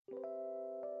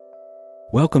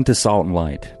Welcome to Salt and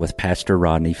Light with Pastor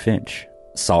Rodney Finch.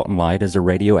 Salt and Light is a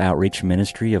radio outreach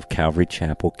ministry of Calvary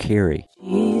Chapel, Cary.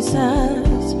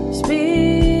 Jesus,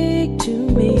 speak to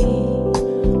me.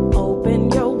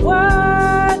 Open your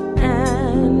word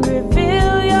and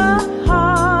reveal your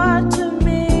heart to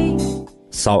me.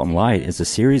 Salt and Light is a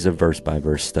series of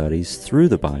verse-by-verse studies through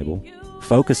the Bible,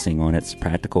 focusing on its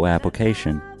practical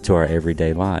application to our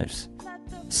everyday lives.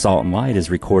 Salt and Light is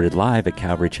recorded live at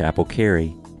Calvary Chapel,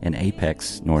 Cary in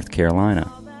Apex, North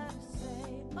Carolina.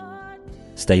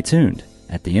 Stay tuned.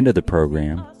 At the end of the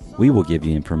program, we will give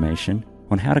you information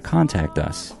on how to contact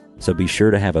us, so be sure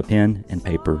to have a pen and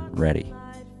paper ready.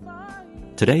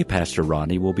 Today, Pastor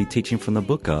Rodney will be teaching from the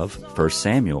book of 1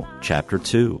 Samuel, chapter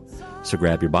 2, so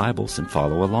grab your Bibles and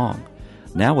follow along.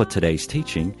 Now with today's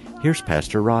teaching, here's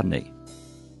Pastor Rodney.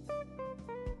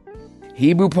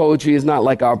 Hebrew poetry is not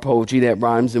like our poetry that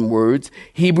rhymes in words.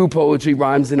 Hebrew poetry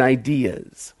rhymes in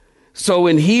ideas. So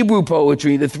in Hebrew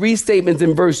poetry, the three statements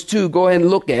in verse 2, go ahead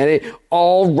and look at it,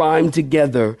 all rhyme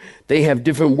together. They have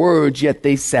different words, yet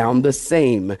they sound the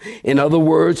same. In other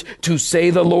words, to say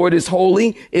the Lord is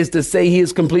holy is to say he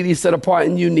is completely set apart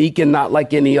and unique and not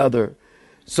like any other.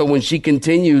 So when she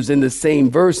continues in the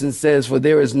same verse and says, for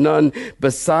there is none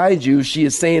beside you, she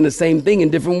is saying the same thing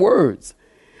in different words.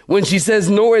 When she says,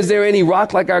 nor is there any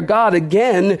rock like our God,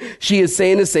 again, she is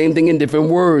saying the same thing in different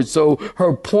words. So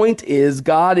her point is,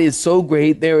 God is so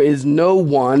great, there is no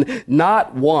one,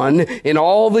 not one, in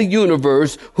all the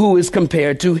universe who is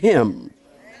compared to him.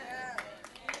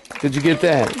 Did you get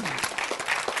that?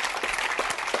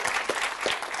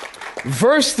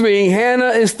 Verse 3,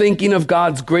 Hannah is thinking of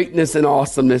God's greatness and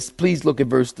awesomeness. Please look at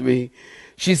verse 3.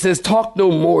 She says, talk no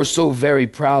more so very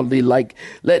proudly, like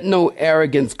let no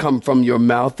arrogance come from your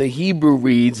mouth. The Hebrew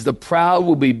reads, the proud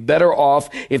will be better off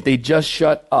if they just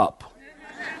shut up.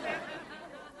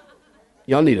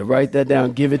 Y'all need to write that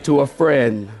down. Give it to a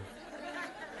friend.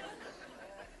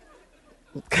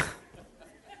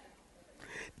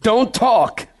 Don't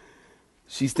talk.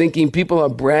 She's thinking people are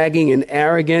bragging and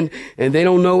arrogant and they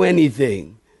don't know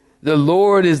anything. The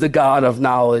Lord is the God of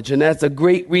knowledge, and that's a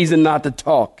great reason not to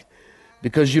talk.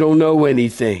 Because you don't know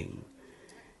anything.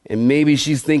 And maybe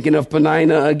she's thinking of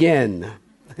Penina again.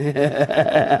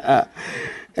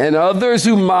 And others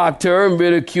who mocked her and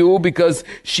ridiculed because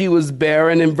she was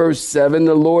barren. In verse 7,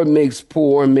 the Lord makes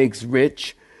poor and makes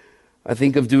rich. I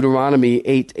think of Deuteronomy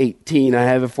 8:18. I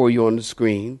have it for you on the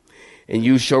screen. And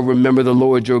you shall remember the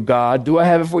Lord your God. Do I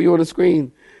have it for you on the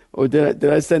screen? Or did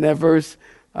I send that verse?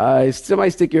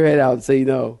 Somebody stick your head out and say,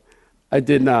 no, I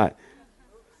did not.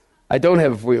 I don't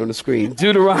have it for you on the screen.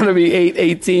 Deuteronomy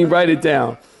 8:18, write it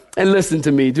down. And listen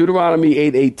to me. Deuteronomy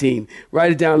 8:18,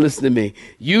 write it down, listen to me.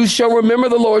 You shall remember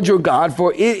the Lord your God,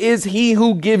 for it is he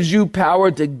who gives you power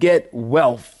to get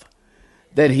wealth,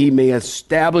 that he may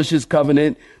establish his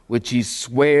covenant, which he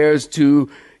swears to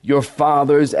your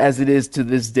fathers as it is to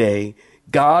this day.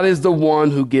 God is the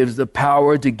one who gives the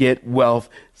power to get wealth.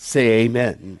 Say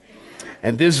amen.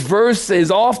 And this verse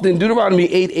is often, Deuteronomy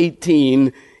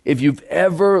 8:18, if you've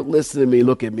ever, listen to me,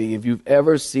 look at me, if you've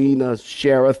ever seen a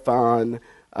share-a-thon,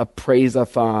 a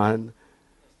praise-a-thon,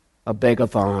 a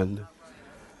beg-a-thon,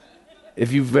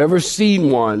 if you've ever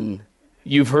seen one,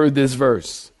 you've heard this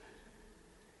verse.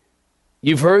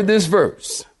 You've heard this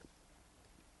verse.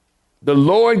 The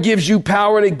Lord gives you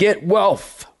power to get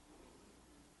wealth.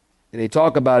 And they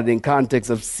talk about it in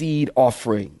context of seed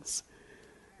offerings.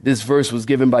 This verse was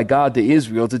given by God to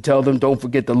Israel to tell them, don't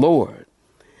forget the Lord.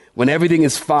 When everything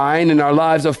is fine and our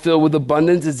lives are filled with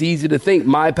abundance, it's easy to think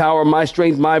my power, my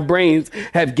strength, my brains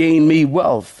have gained me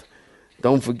wealth.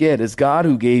 Don't forget, it's God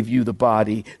who gave you the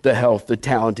body, the health, the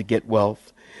talent to get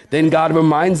wealth. Then God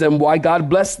reminds them why God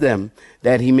blessed them,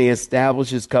 that he may establish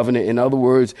his covenant. In other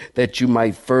words, that you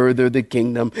might further the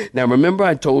kingdom. Now, remember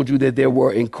I told you that there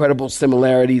were incredible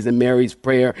similarities in Mary's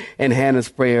prayer and Hannah's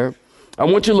prayer. I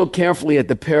want you to look carefully at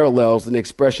the parallels and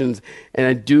expressions, and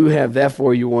I do have that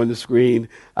for you on the screen.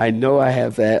 I know I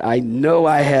have that. I know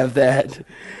I have that.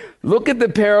 Look at the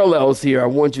parallels here. I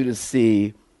want you to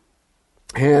see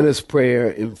Hannah's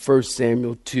prayer in 1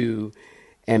 Samuel 2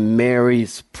 and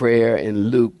Mary's prayer in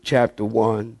Luke chapter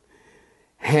 1.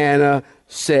 Hannah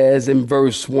says in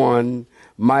verse 1,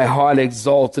 my heart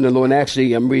exalts in the Lord. And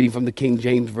actually, I'm reading from the King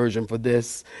James Version for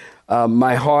this.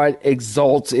 My heart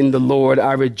exalts in the Lord.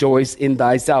 I rejoice in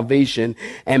thy salvation.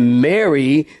 And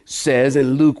Mary says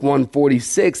in Luke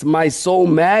 1:46, my soul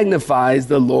magnifies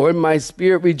the Lord. My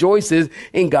spirit rejoices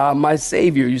in God, my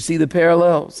Savior. You see the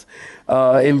parallels.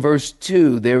 In verse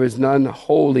 2, there is none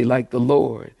holy like the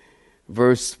Lord.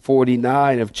 Verse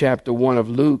 49 of chapter 1 of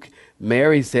Luke,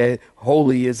 Mary said,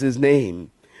 holy is his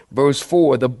name. Verse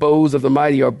 4, the bows of the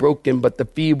mighty are broken, but the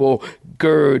feeble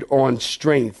gird on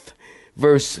strength.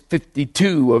 Verse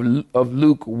 52 of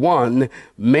Luke 1,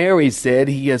 Mary said,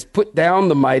 he has put down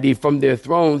the mighty from their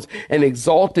thrones and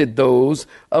exalted those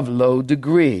of low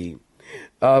degree.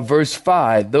 Verse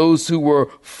 5, those who were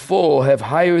full have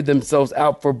hired themselves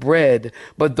out for bread,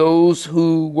 but those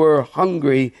who were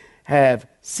hungry have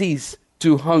ceased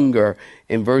to hunger.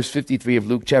 In verse 53 of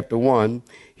Luke chapter 1,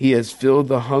 he has filled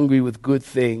the hungry with good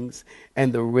things,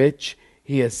 and the rich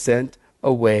he has sent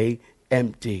away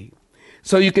empty.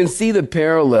 So you can see the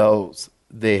parallels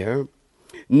there.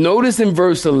 Notice in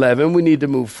verse 11, we need to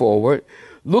move forward.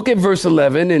 Look at verse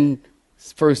 11 in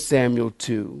 1 Samuel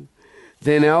 2.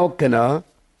 Then Elkanah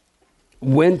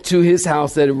went to his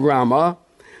house at Ramah,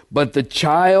 but the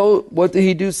child, what did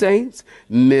he do, saints?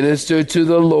 Ministered to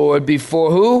the Lord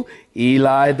before who?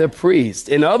 Eli the priest.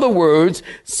 In other words,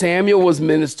 Samuel was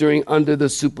ministering under the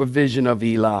supervision of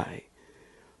Eli.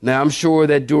 Now, I'm sure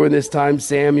that during this time,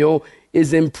 Samuel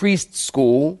is in priest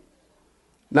school,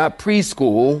 not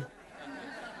preschool,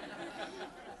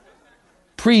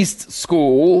 priest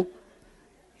school.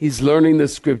 He's learning the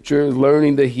scriptures,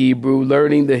 learning the Hebrew,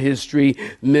 learning the history,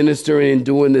 ministering and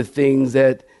doing the things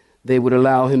that they would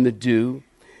allow him to do.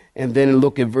 And then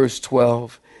look at verse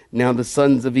 12. Now the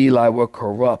sons of Eli were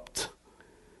corrupt.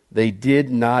 They did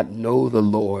not know the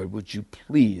Lord. Would you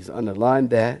please underline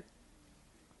that?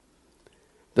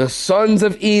 The sons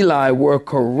of Eli were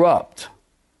corrupt.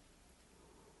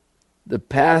 The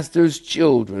pastor's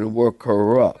children were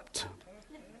corrupt.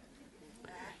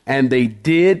 And they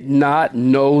did not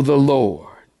know the Lord.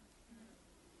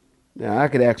 Now, I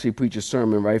could actually preach a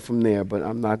sermon right from there, but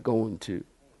I'm not going to.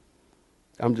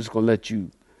 I'm just going to let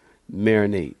you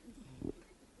marinate.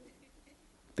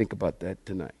 Think about that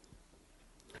tonight.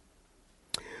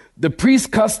 The priest's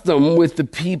custom with the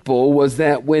people was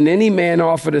that when any man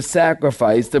offered a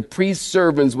sacrifice, the priest's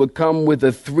servants would come with a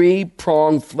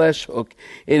 3-pronged flesh hook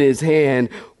in his hand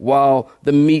while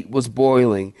the meat was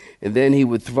boiling. And then he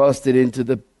would thrust it into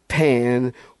the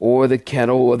pan or the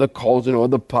kettle or the cauldron or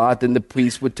the pot, and the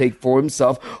priest would take for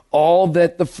himself all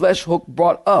that the flesh hook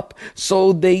brought up.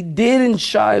 So they did in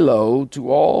Shiloh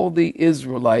to all the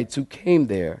Israelites who came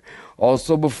there.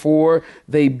 Also, before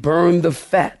they burned the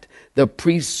fat, the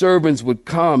priest's servants would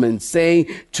come and say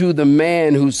to the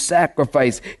man who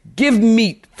sacrificed, "Give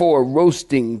meat for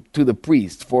roasting to the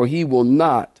priest, for he will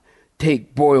not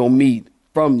take boiled meat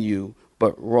from you,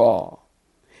 but raw."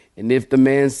 And if the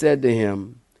man said to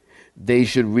him, "They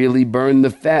should really burn the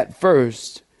fat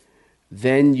first,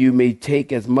 then you may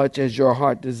take as much as your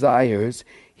heart desires,"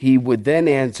 he would then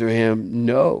answer him,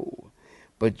 "No,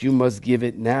 but you must give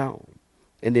it now.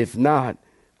 And if not,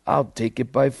 I'll take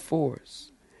it by force."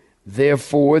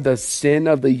 Therefore, the sin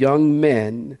of the young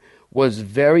men was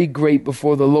very great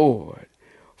before the Lord,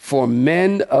 for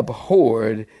men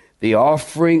abhorred the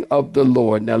offering of the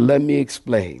Lord. Now, let me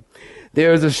explain.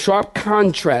 There is a sharp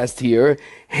contrast here.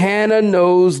 Hannah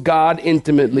knows God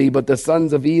intimately, but the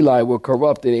sons of Eli were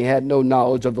corrupt and they had no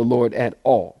knowledge of the Lord at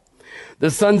all. The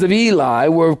sons of Eli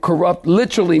were corrupt,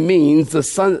 literally means the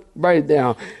son, write it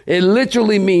down. It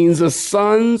literally means the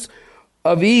sons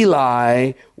of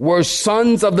Eli were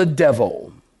sons of the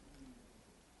devil.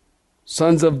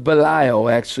 Sons of Belial,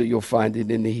 actually, you'll find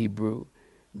it in the Hebrew.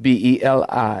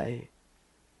 Belial.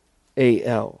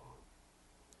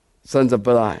 Sons of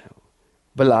Belial.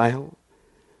 Belial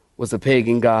was a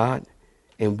pagan god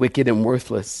and wicked and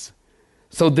worthless.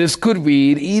 So this could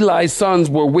read, Eli's sons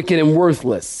were wicked and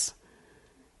worthless.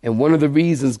 And one of the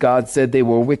reasons God said they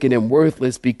were wicked and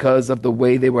worthless because of the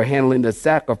way they were handling the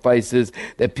sacrifices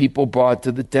that people brought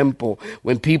to the temple.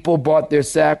 When people brought their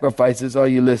sacrifices, are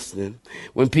you listening?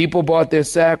 When people brought their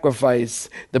sacrifice,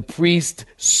 the priest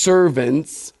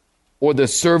servants, or the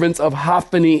servants of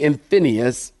Hophni and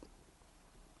Phinehas,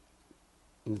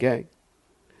 okay,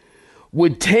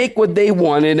 would take what they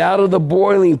wanted out of the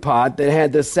boiling pot that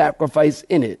had the sacrifice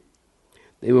in it.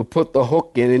 They would put the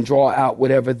hook in and draw out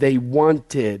whatever they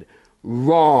wanted.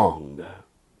 Wrong.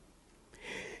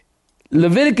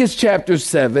 Leviticus chapter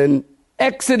 7,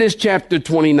 Exodus chapter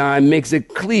 29 makes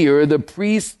it clear the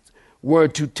priests were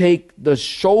to take the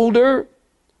shoulder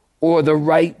or the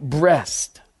right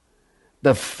breast.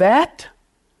 The fat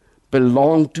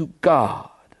belonged to God.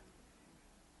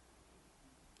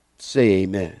 Say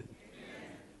amen.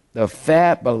 The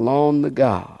fat belonged to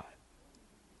God.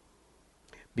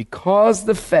 Because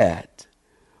the fat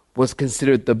was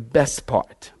considered the best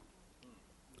part.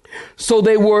 So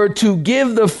they were to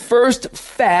give the first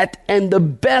fat and the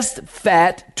best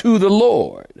fat to the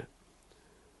Lord.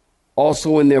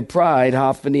 Also in their pride,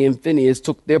 Hophni and Phinehas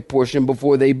took their portion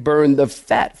before they burned the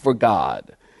fat for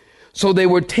God. So they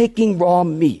were taking raw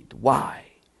meat. Why?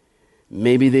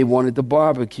 Maybe they wanted to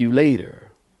barbecue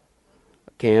later.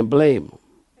 I can't blame them.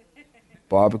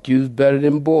 Barbecue's better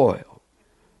than boil.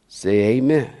 Say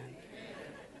amen.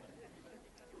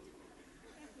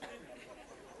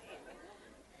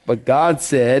 But God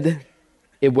said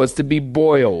it was to be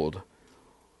boiled.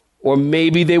 Or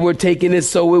maybe they were taking it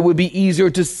so it would be easier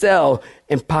to sell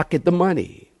and pocket the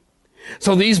money.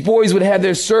 So these boys would have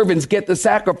their servants get the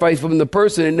sacrifice from the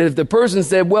person. And if the person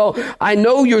said, well, I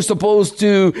know you're supposed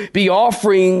to be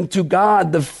offering to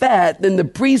God the fat, then the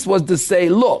priest was to say,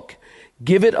 look,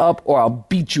 give it up or I'll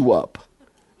beat you up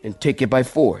and take it by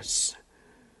force.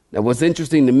 Now, what's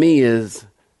interesting to me is,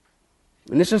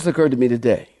 and this just occurred to me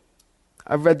today.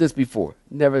 I've read this before.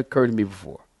 Never occurred to me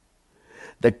before.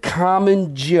 The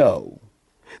common Joe,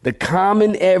 the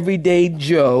common everyday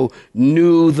Joe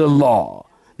knew the law.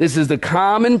 This is the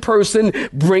common person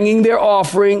bringing their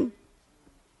offering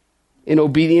in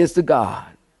obedience to God.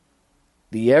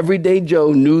 The everyday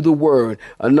Joe knew the word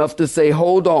enough to say,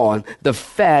 hold on, the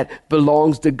fat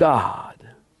belongs to God.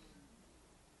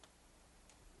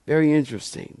 Very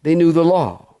interesting. They knew the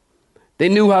law. They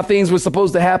knew how things were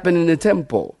supposed to happen in the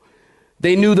temple.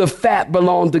 They knew the fat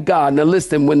belonged to God. Now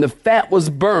listen, when the fat was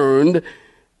burned,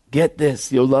 get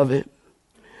this, you'll love it.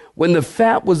 When the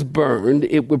fat was burned,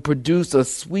 it would produce a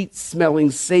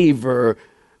sweet-smelling savor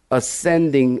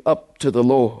ascending up to the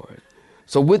Lord.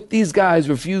 So with these guys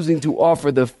refusing to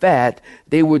offer the fat,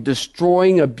 they were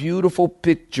destroying a beautiful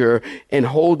picture and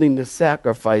holding the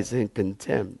sacrifice in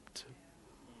contempt.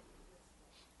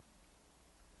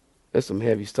 There's some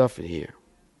heavy stuff in here.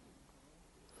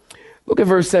 Look at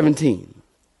verse 17.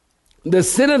 The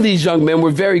sin of these young men were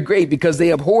very great because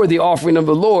they abhorred the offering of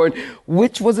the Lord,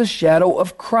 which was a shadow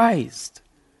of Christ.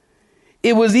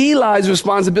 It was Eli's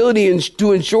responsibility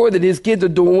to ensure that his kids are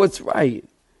doing what's right.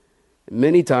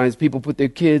 Many times people put their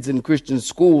kids in Christian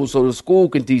schools so the school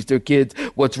can teach their kids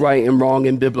what's right and wrong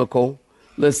and biblical.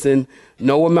 Listen,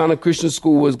 no amount of Christian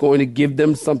school is going to give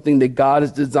them something that God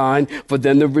has designed for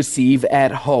them to receive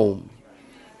at home.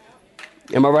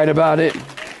 Am I right about it?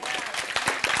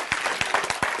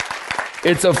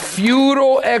 It's a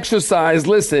futile exercise.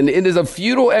 Listen, it is a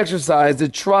futile exercise to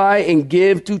try and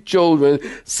give to children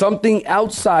something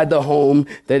outside the home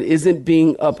that isn't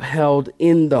being upheld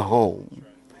in the home.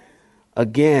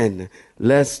 Again,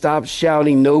 let's stop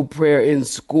shouting no prayer in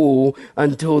school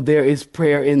until there is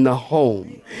prayer in the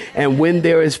home. And when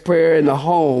there is prayer in the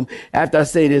home, after I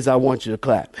say this, I want you to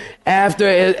clap. After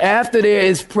there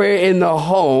is prayer in the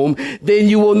home, then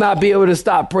you will not be able to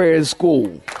stop prayer in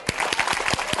school.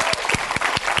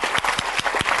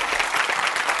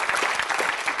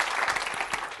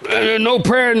 No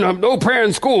prayer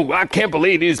in school. I can't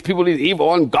believe these people, these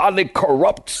evil, ungodly,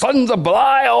 corrupt sons of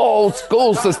Belial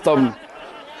school system.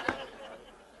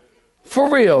 For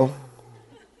real.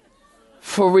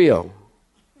 For real.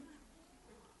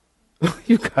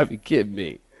 You gotta be kidding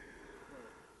me.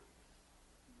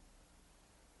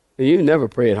 You never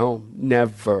pray at home.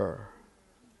 Never.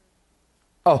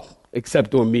 Oh,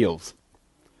 except during meals.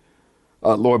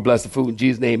 Lord bless the food in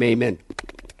Jesus' name, amen.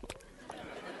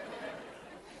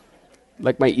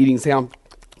 Like my eating sound.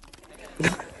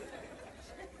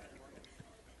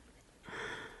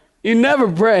 You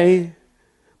never pray.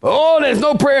 Oh, there's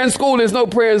no prayer in school. There's no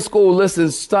prayer in school. Listen,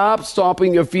 stop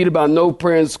stomping your feet about no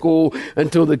prayer in school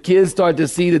until the kids start to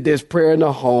see that there's prayer in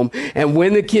the home. And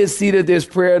when the kids see that there's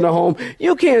prayer in the home,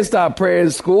 you can't stop prayer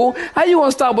in school. How you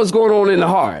want to stop what's going on in the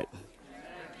heart?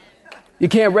 You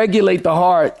can't regulate the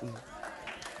heart.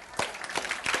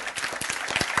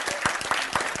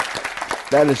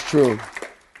 That is true.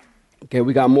 Okay,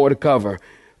 we got more to cover.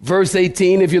 Verse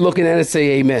 18, if you're looking at it,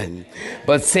 say amen.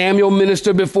 But Samuel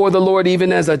ministered before the Lord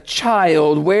even as a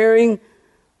child, wearing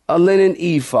a linen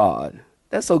ephod.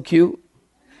 That's so cute.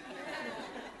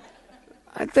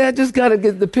 I just got to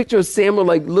get the picture of Samuel,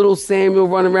 like little Samuel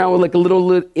running around with like a little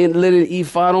linen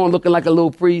ephod on, looking like a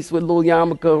little priest with a little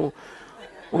yarmulke.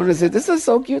 This is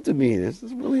so cute to me. This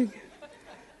is really...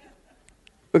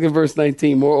 Look at verse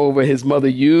 19. Moreover, his mother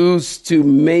used to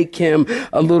make him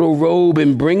a little robe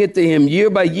and bring it to him year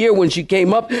by year when she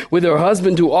came up with her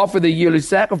husband to offer the yearly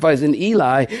sacrifice. And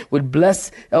Eli would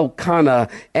bless Elkanah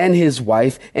and his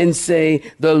wife and say,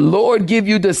 the Lord give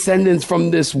you descendants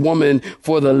from this woman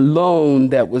for the loan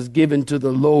that was given to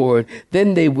the Lord.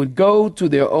 Then they would go to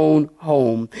their own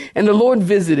home. And the Lord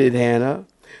visited Hannah.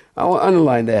 I want to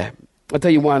underline that. I'll tell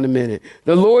you why in a minute.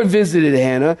 The Lord visited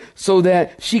Hannah so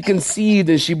that she conceived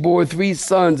and she bore 3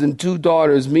 sons and 2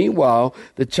 daughters. Meanwhile,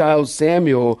 the child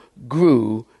Samuel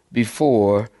grew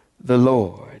before the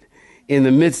Lord. In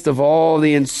the midst of all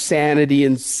the insanity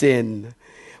and sin,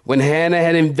 When Hannah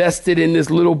had invested in this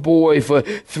little boy for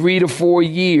 3 to 4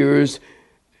 years,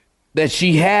 that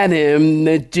she had him,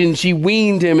 that then she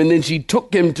weaned him, and then she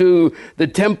took him to the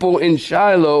temple in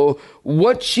Shiloh,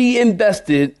 what she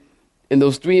invested in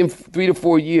those 3 to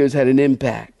 4 years had an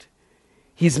impact.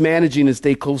 He's managing to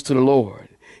stay close to the Lord.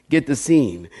 Get the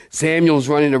scene. Samuel's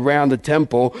running around the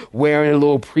temple wearing a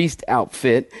little priest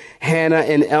outfit. Hannah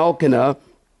and Elkanah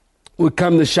would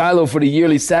come to Shiloh for the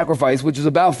yearly sacrifice, which is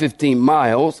about 15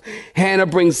 miles. Hannah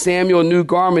brings Samuel a new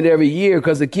garment every year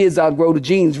because the kids outgrow the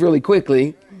jeans really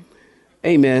quickly.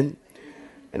 Amen.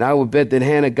 And I would bet that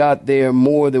Hannah got there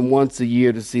more than once a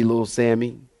year to see little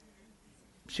Sammy.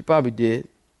 She probably did.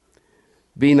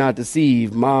 Be not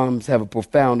deceived. Moms have a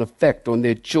profound effect on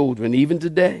their children, even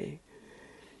today.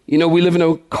 You know, we live in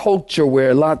a culture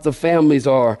where lots of families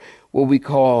are what we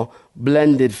call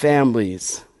blended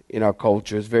families in our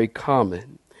culture. It's very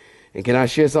common. And can I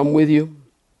share something with you?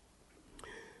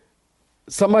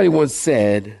 Somebody once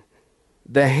said,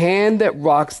 the hand that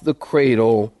rocks the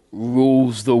cradle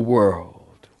rules the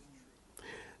world.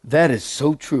 That is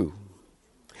so true.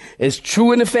 It's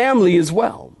true in the family as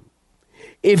well.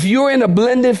 If you're in a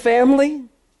blended family,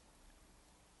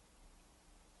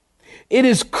 it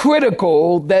is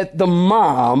critical that the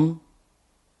mom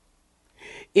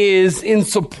is in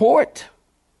support,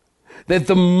 that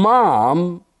the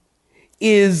mom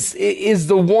is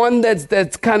the one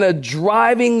that's kind of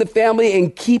driving the family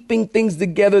and keeping things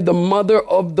together, the mother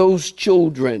of those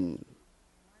children.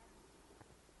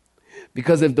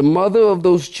 Because if the mother of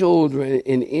those children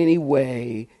in any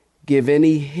way give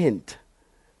any hint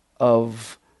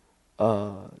of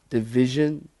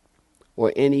division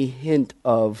or any hint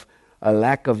of a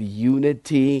lack of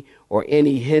unity or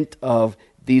any hint of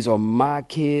these are my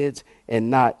kids and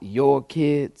not your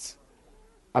kids,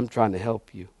 I'm trying to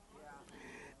help you.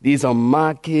 These are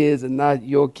my kids and not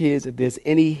your kids. If there's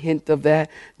any hint of that,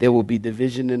 there will be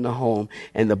division in the home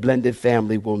and the blended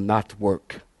family will not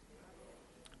work.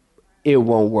 It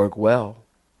won't work well.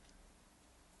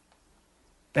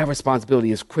 That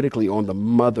responsibility is critically on the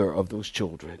mother of those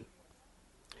children.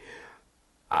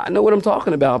 I know what I'm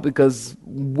talking about because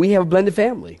we have a blended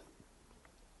family.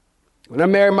 When I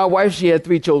married my wife, she had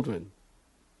 3 children.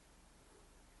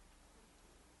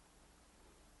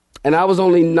 And I was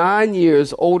only 9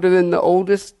 years older than the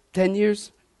oldest. 10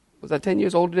 years? Was I 10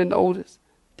 years older than the oldest?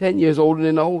 10 years older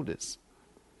than the oldest.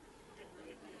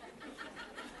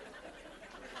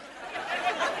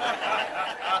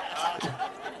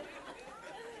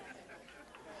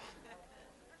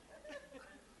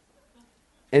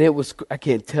 And it was, I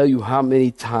can't tell you how many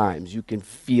times you can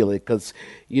feel it because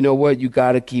you know what? You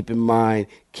got to keep in mind,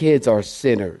 kids are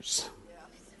sinners.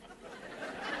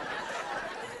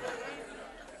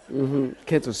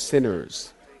 Kids are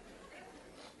sinners.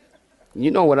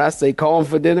 You know what I say, call them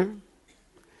for dinner.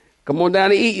 Come on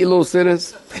down to eat, you little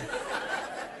sinners.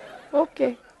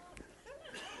 Okay.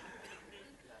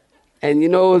 And,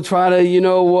 try to, you're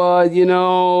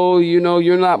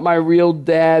not my real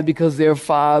dad because their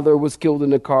father was killed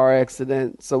in a car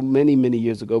accident so many, many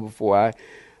years ago before I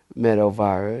met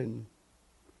Elvira. And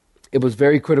it was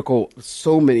very critical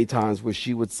so many times where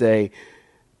she would say,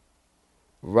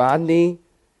 Rodney,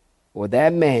 or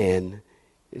that man,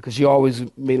 because she always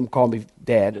made him call me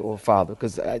dad or father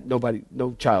because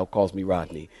no child calls me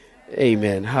Rodney.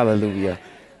 Amen. Hallelujah.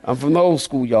 I'm from the old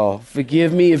school, y'all.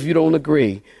 Forgive me if you don't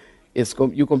agree. You're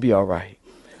going to be all right.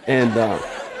 And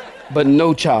but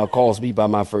no child calls me by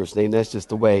my first name. That's just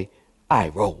the way I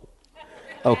roll.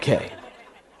 Okay.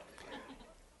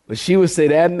 But she would say,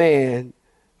 that man,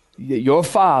 your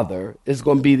father, is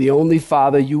going to be the only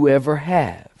father you ever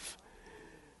have.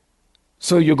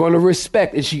 So you're going to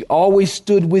respect. And she always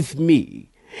stood with me.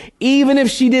 Even if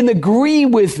she didn't agree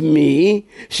with me,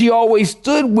 she always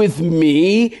stood with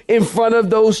me in front of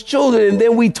those children. And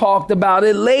then we talked about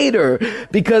it later.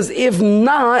 Because if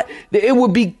not, it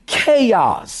would be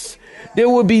chaos. There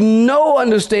would be no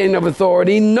understanding of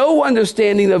authority, no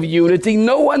understanding of unity,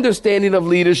 no understanding of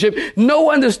leadership,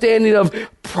 no understanding of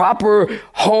proper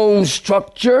home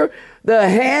structure. The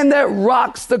hand that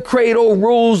rocks the cradle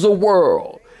rules the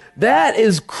world. That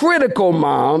is critical,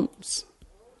 moms.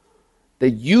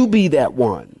 That you be that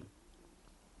one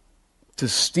to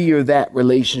steer that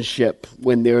relationship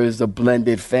when there is a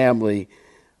blended family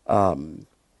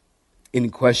in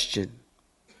question.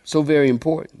 So very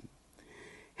important.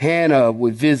 Hannah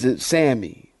would visit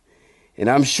Sammy, and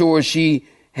I'm sure she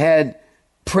had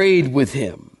prayed with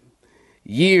him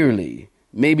yearly,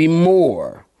 maybe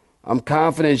more. I'm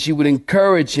confident she would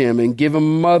encourage him and give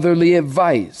him motherly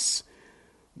advice.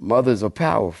 Mothers are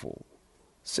powerful.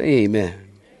 Say amen.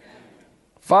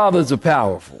 Fathers are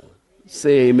powerful.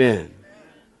 Say amen.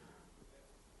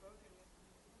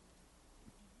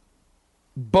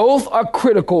 Both are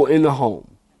critical in the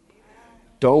home.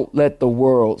 Don't let the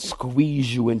world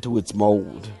squeeze you into its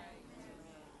mold.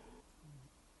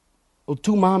 Well,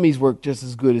 two mommies work just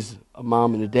as good as a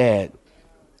mom and a dad.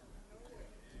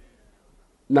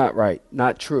 Not right.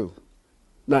 Not true.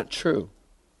 Not true.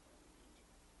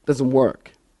 Doesn't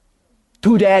work.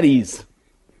 Two daddies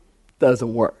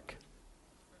doesn't work.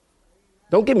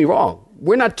 Don't get me wrong.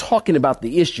 We're not talking about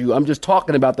the issue. I'm just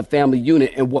talking about the family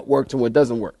unit and what works and what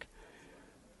doesn't work.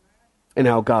 And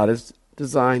how God has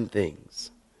designed things.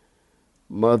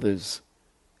 Mothers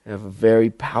have a very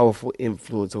powerful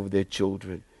influence over their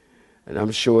children. And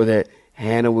I'm sure that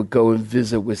Hannah would go and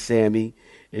visit with Sammy,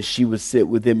 and she would sit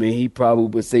with him, and he probably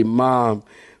would say, Mom,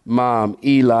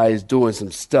 Eli is doing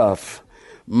some stuff.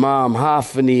 Mom,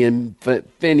 Hophni and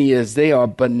Phineas, they are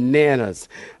bananas.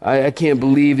 I can't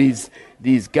believe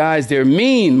these guys, they're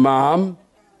mean, Mom.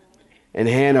 And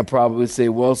Hannah probably would say,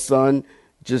 well, son,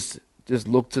 just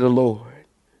look to the Lord.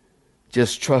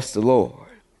 Just trust the Lord.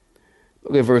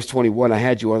 Look at verse 21. I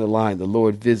had you on the line. The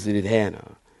Lord visited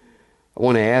Hannah. I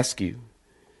want to ask you,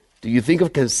 do you think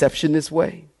of conception this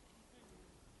way?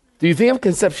 Do you think of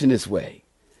conception this way?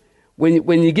 When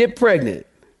you get pregnant,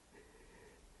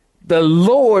 the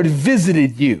Lord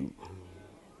visited you.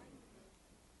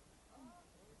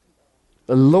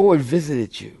 The Lord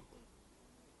visited you.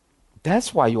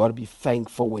 That's why you ought to be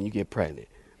thankful when you get pregnant,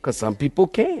 because some people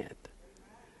can't.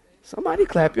 Somebody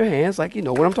clap your hands like you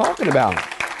know what I'm talking about.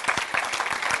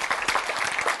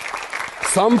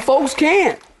 Some folks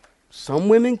can't. Some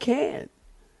women can't.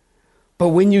 But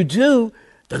when you do,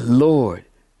 the Lord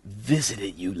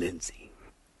visited you, Lindsay.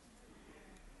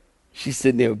 She's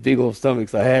sitting there with big old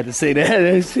stomachs. I had to say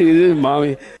that. See this,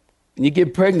 mommy. When you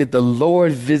get pregnant, the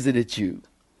Lord visited you.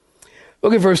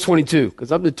 Look at verse 22,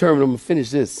 because I'm determined I'm going to finish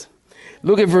this.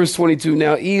 Look at verse 22.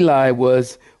 Now Eli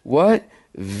was what?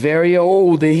 Very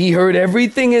old, and he heard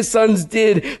everything his sons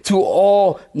did to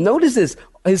all, notice this,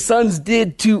 his sons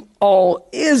did to all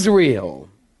Israel,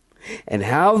 and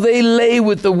how they lay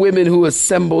with the women who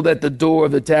assembled at the door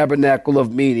of the tabernacle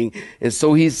of meeting. And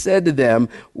so he said to them,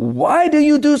 why do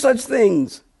you do such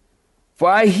things? For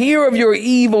I hear of your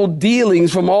evil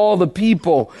dealings from all the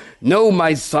people. No,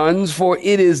 my sons, for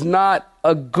it is not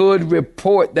a good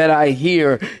report that I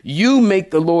hear. You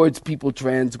make the Lord's people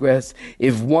transgress.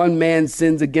 If one man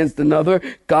sins against another,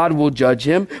 God will judge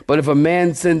him. But if a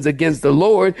man sins against the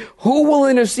Lord, who will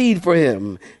intercede for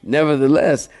him?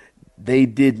 Nevertheless, they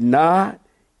did not,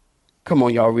 come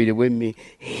on, y'all read it with me,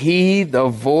 heed the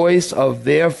voice of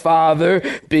their father,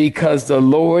 because the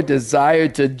Lord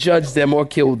desired to judge them or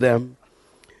kill them.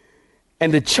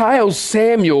 And the child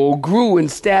Samuel grew in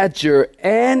stature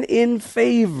and in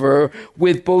favor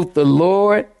with both the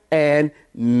Lord and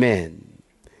men.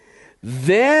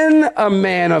 Then a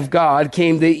man of God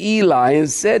came to Eli and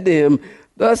said to him,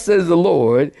 thus says the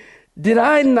Lord, did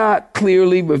I not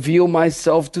clearly reveal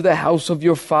myself to the house of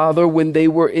your father when they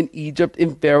were in Egypt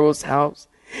in Pharaoh's house?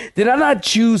 Did I not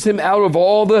choose him out of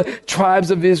all the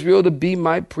tribes of Israel to be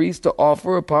my priest, to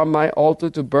offer upon my altar,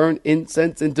 to burn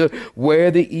incense, and to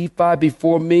wear the ephod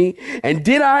before me? And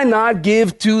did I not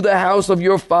give to the house of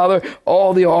your father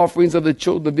all the offerings of the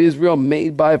children of Israel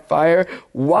made by fire?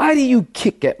 Why do you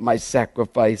kick at my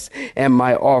sacrifice and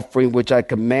my offering, which I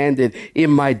commanded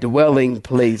in my dwelling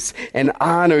place, and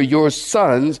honor your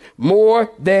sons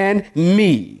more than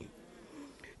me?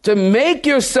 To make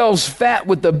yourselves fat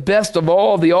with the best of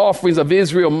all the offerings of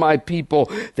Israel, my people.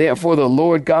 Therefore, the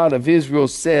Lord God of Israel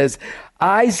says,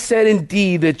 I said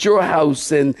indeed that your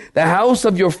house and the house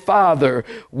of your father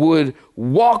would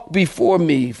walk before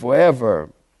me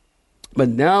forever. But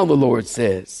now the Lord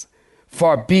says,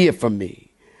 far be it from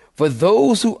me. For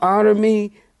those who honor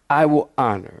me, I will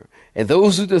honor, and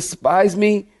those who despise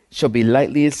me shall be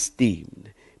lightly esteemed.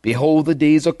 Behold, the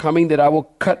days are coming that I will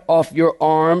cut off your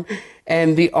arm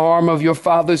and the arm of your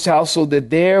father's house, so that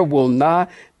there will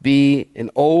not be an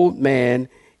old man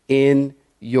in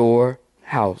your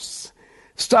house.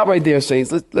 Stop right there,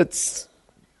 saints. Let's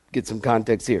get some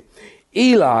context here.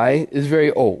 Eli is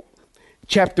very old.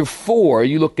 Chapter 4,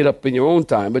 you look it up in your own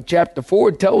time, but chapter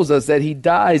 4 tells us that he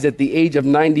dies at the age of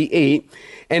 98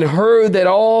 and heard that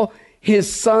all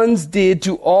his sons did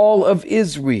to all of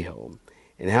Israel,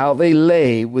 and how they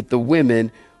lay with the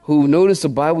women who, notice the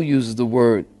Bible uses the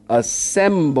word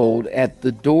assembled at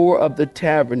the door of the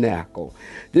tabernacle.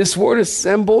 This word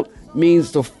assembled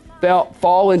means to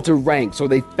fall into ranks, or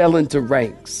they fell into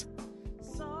ranks.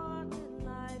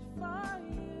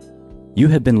 You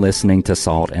have been listening to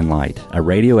Salt and Light, a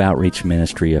radio outreach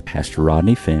ministry of Pastor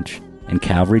Rodney Finch and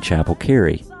Calvary Chapel,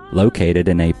 Cary. located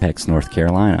in Apex, North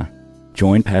Carolina.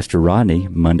 Join Pastor Rodney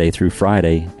Monday through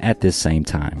Friday at this same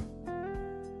time.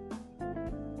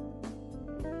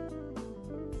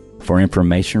 For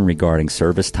information regarding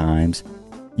service times,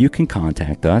 you can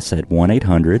contact us at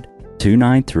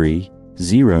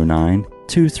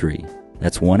 1-800-293-0923.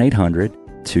 That's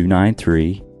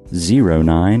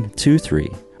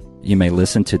 1-800-293-0923. You may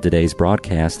listen to today's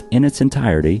broadcast in its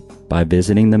entirety by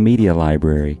visiting the media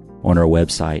library on our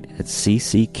website at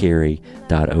cccarey.org.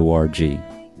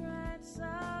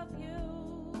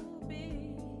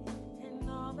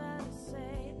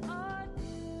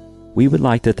 We would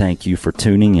like to thank you for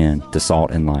tuning in to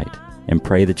Salt and Light and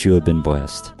pray that you have been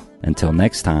blessed. Until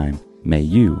next time, may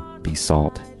you be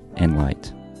salt and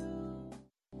light.